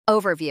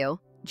Overview: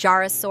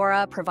 JARUS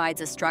SORA provides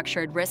a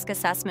structured risk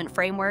assessment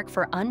framework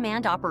for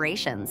unmanned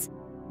operations,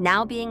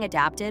 now being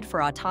adapted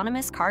for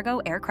autonomous cargo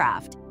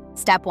aircraft.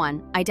 Step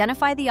 1.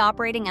 Identify the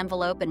operating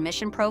envelope and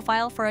mission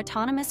profile for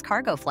autonomous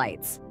cargo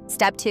flights.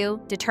 Step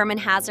 2. Determine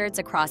hazards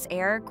across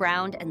air,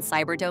 ground, and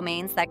cyber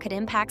domains that could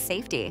impact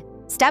safety.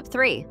 Step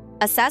 3.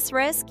 Assess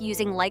risk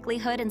using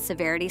likelihood and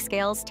severity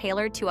scales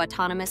tailored to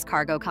autonomous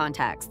cargo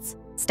contexts.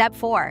 Step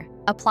 4.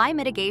 Apply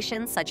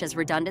mitigation such as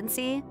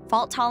redundancy,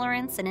 fault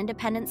tolerance, and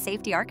independent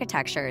safety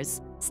architectures.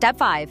 Step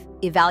 5.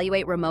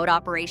 Evaluate remote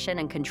operation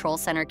and control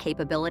center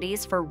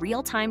capabilities for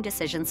real-time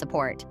decision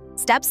support.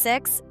 Step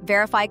 6.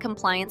 Verify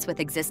compliance with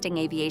existing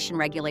aviation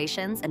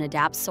regulations and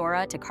adapt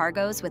SORA to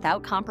cargoes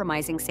without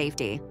compromising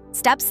safety.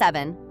 Step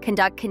 7.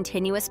 Conduct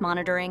continuous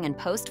monitoring and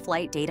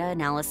post-flight data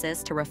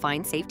analysis to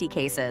refine safety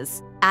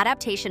cases.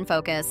 Adaptation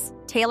focus: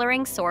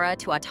 tailoring SORA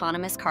to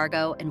autonomous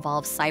cargo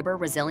involves cyber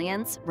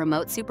resilience,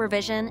 remote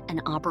supervision,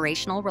 and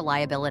operational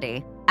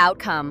reliability.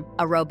 Outcome: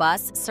 a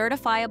robust,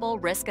 certifiable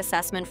risk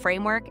assessment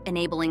framework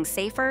enabling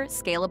safer,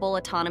 scalable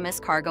autonomous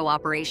cargo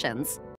operations.